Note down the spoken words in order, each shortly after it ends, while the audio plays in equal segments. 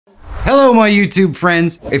Hello my YouTube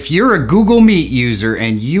friends. If you're a Google Meet user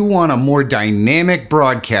and you want a more dynamic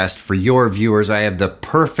broadcast for your viewers, I have the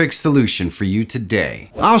perfect solution for you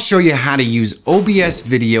today. I'll show you how to use OBS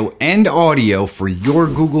video and audio for your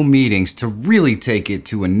Google meetings to really take it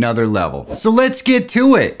to another level. So let's get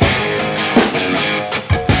to it.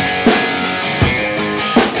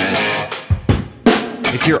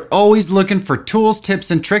 If you're always looking for tools,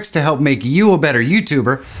 tips, and tricks to help make you a better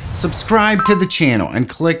YouTuber, subscribe to the channel and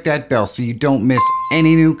click that bell so you don't miss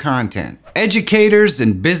any new content. Educators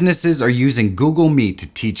and businesses are using Google Meet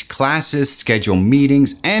to teach classes, schedule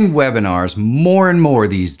meetings, and webinars more and more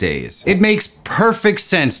these days. It makes perfect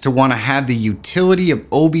sense to want to have the utility of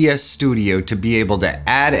OBS Studio to be able to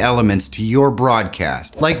add elements to your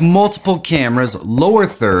broadcast, like multiple cameras, lower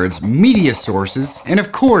thirds, media sources, and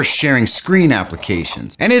of course sharing screen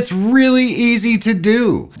applications. And it's really easy to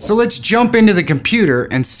do. So let's jump into the computer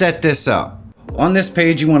and set this up. On this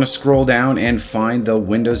page, you want to scroll down and find the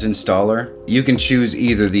Windows installer. You can choose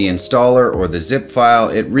either the installer or the zip file.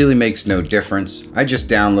 It really makes no difference. I just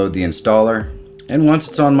download the installer. And once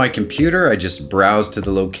it's on my computer, I just browse to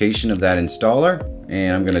the location of that installer.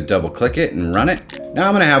 And I'm gonna double click it and run it. Now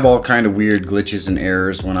I'm gonna have all kind of weird glitches and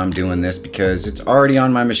errors when I'm doing this because it's already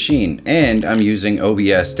on my machine and I'm using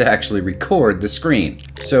OBS to actually record the screen.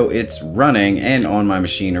 So it's running and on my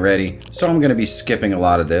machine already. So I'm gonna be skipping a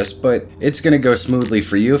lot of this, but it's gonna go smoothly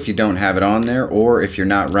for you if you don't have it on there or if you're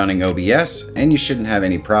not running OBS, and you shouldn't have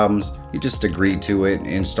any problems. You just agree to it,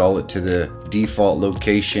 install it to the default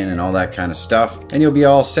location and all that kind of stuff, and you'll be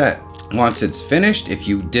all set. Once it's finished, if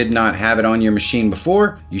you did not have it on your machine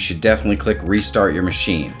before, you should definitely click restart your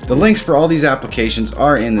machine. The links for all these applications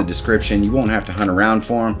are in the description. You won't have to hunt around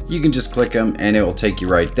for them. You can just click them and it will take you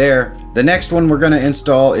right there. The next one we're going to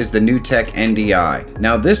install is the NewTek NDI.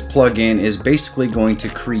 Now this plugin is basically going to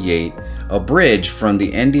create a bridge from the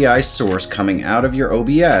NDI source coming out of your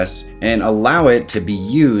OBS and allow it to be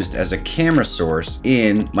used as a camera source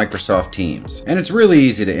in Microsoft Teams. And it's really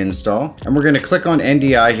easy to install. And we're going to click on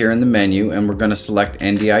NDI here in the menu and we're going to select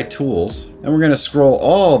NDI Tools. And we're going to scroll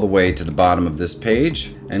all the way to the bottom of this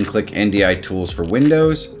page and click NDI Tools for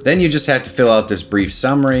Windows. Then you just have to fill out this brief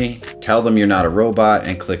summary, tell them you're not a robot,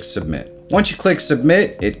 and click Submit. Once you click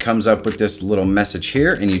Submit, it comes up with this little message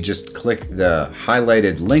here, and you just click the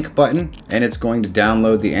highlighted link button, and it's going to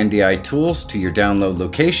download the NDI Tools to your download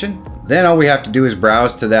location. Then all we have to do is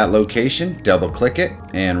browse to that location, double click it,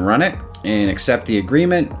 and run it, and accept the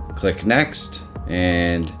agreement, click Next,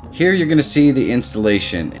 and here you're going to see the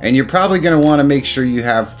installation, and you're probably going to want to make sure you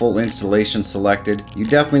have full installation selected. You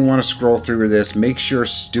definitely want to scroll through this, make sure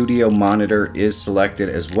Studio Monitor is selected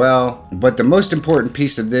as well. But the most important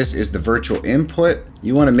piece of this is the virtual input.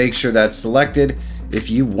 You want to make sure that's selected. If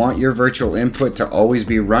you want your virtual input to always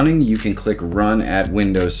be running, you can click Run at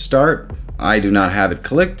Windows Start. I do not have it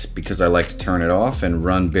clicked because I like to turn it off and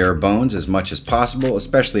run bare bones as much as possible,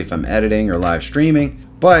 especially if I'm editing or live streaming.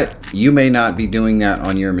 But you may not be doing that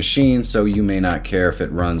on your machine, so you may not care if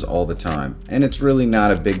it runs all the time. And it's really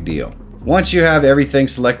not a big deal. Once you have everything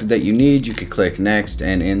selected that you need, you can click Next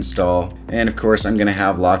and Install. And of course, I'm gonna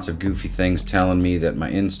have lots of goofy things telling me that my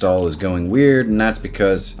install is going weird, and that's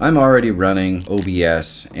because I'm already running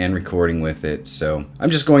OBS and recording with it. So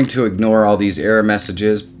I'm just going to ignore all these error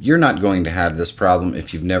messages. You're not going to have this problem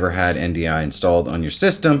if you've never had NDI installed on your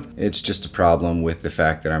system. It's just a problem with the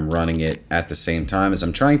fact that I'm running it at the same time as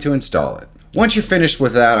I'm trying to install it. Once you're finished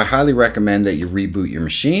with that, I highly recommend that you reboot your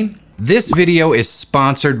machine. This video is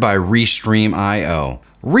sponsored by Restream.io.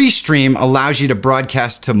 Restream allows you to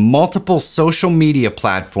broadcast to multiple social media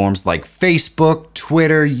platforms like Facebook,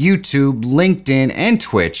 Twitter, YouTube, LinkedIn, and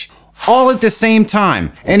Twitch, all at the same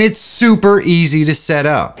time, and it's super easy to set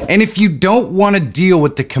up. And if you don't want to deal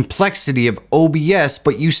with the complexity of OBS,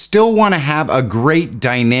 but you still want to have a great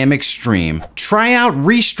dynamic stream, try out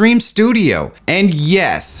Restream Studio. And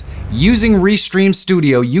yes, using Restream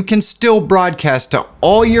Studio, you can still broadcast to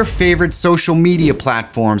all your favorite social media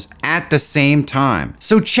platforms at the same time.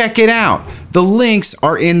 So check it out. The links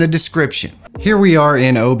are in the description. Here we are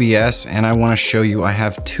in OBS, and I want to show you I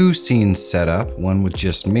have two scenes set up, one with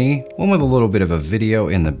just me, one with a little bit of a video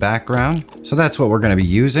in the background. So that's what we're going to be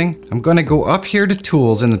using. I'm going to go up here to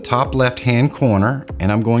Tools in the top left-hand corner,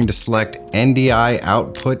 and I'm going to select NDI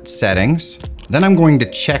Output Settings. Then I'm going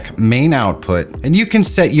to check Main Output, and you can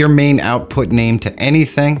set your main output name to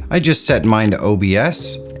anything. I just set mine to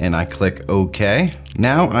OBS, and I click OK.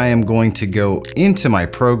 Now I am going to go into my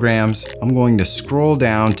programs. I'm going to scroll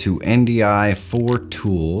down to NDI for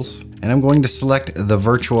Tools, and I'm going to select the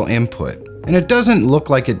virtual input. and it doesn't look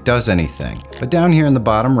like it does anything. But down here in the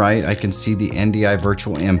bottom right, I can see the NDI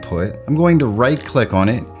virtual input. I'm going to right click on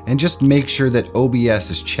it and just make sure that OBS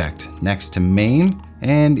is checked next to main.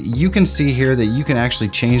 And you can see here that you can actually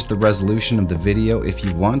change the resolution of the video if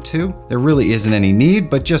you want to. There really isn't any need,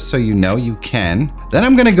 but just so you know, you can. Then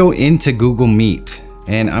I'm gonna go into Google Meet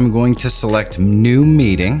and I'm going to select New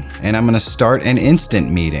Meeting and I'm gonna start an instant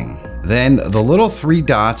meeting. Then the little 3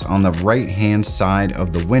 dots on the right-hand side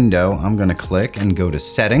of the window, I'm gonna click and go to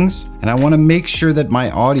Settings. And I wanna make sure that my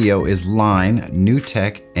audio is line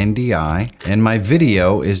NewTek NDI and my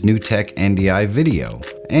video is NewTek NDI Video.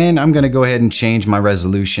 And I'm gonna go ahead and change my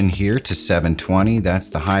resolution here to 720. That's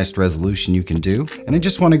the highest resolution you can do. And I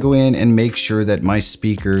just wanna go in and make sure that my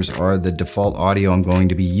speakers are the default audio I'm going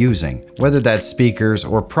to be using, whether that's speakers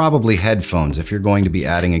or probably headphones if you're going to be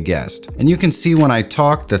adding a guest. And you can see when I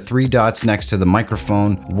talk, the 3 dots next to the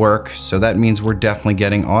microphone work, so that means we're definitely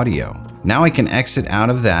getting audio. Now I can exit out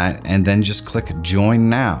of that and then just click Join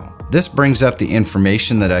Now. This brings up the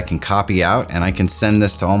information that I can copy out and I can send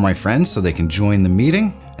this to all my friends so they can join the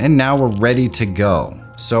meeting. And now we're ready to go.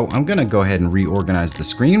 So I'm gonna go ahead and reorganize the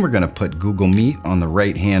screen. We're gonna put Google Meet on the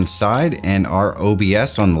right-hand side and our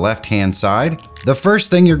OBS on the left-hand side. The first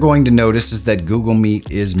thing you're going to notice is that Google Meet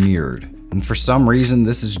is mirrored. And for some reason,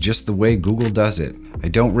 this is just the way Google does it. I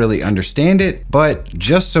don't really understand it, but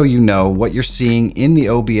just so you know, what you're seeing in the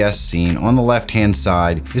OBS scene on the left-hand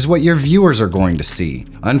side is what your viewers are going to see.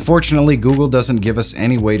 Unfortunately, Google doesn't give us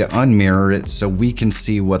any way to unmirror it so we can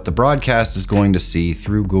see what the broadcast is going to see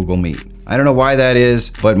through Google Meet. I don't know why that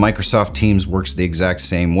is, but Microsoft Teams works the exact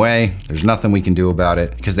same way. There's nothing we can do about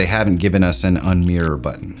it because they haven't given us an unmirror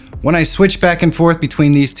button. When I switch back and forth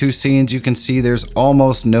between these two scenes, you can see there's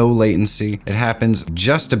almost no latency. It happens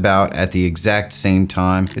just about at the exact same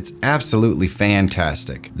time. It's absolutely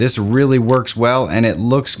fantastic. This really works well and it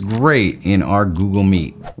looks great in our Google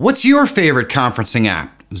Meet. What's your favorite conferencing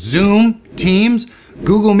app? Zoom, Teams,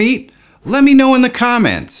 Google Meet? Let me know in the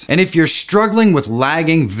comments. And if you're struggling with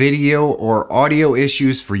lagging video or audio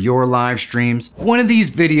issues for your live streams, one of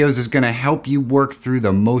these videos is gonna help you work through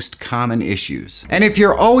the most common issues. And if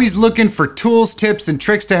you're always looking for tools, tips, and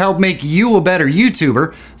tricks to help make you a better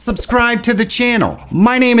YouTuber, subscribe to the channel.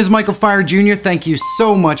 My name is Michael Fire Jr. Thank you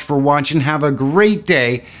so much for watching. Have a great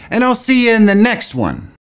day, and I'll see you in the next one.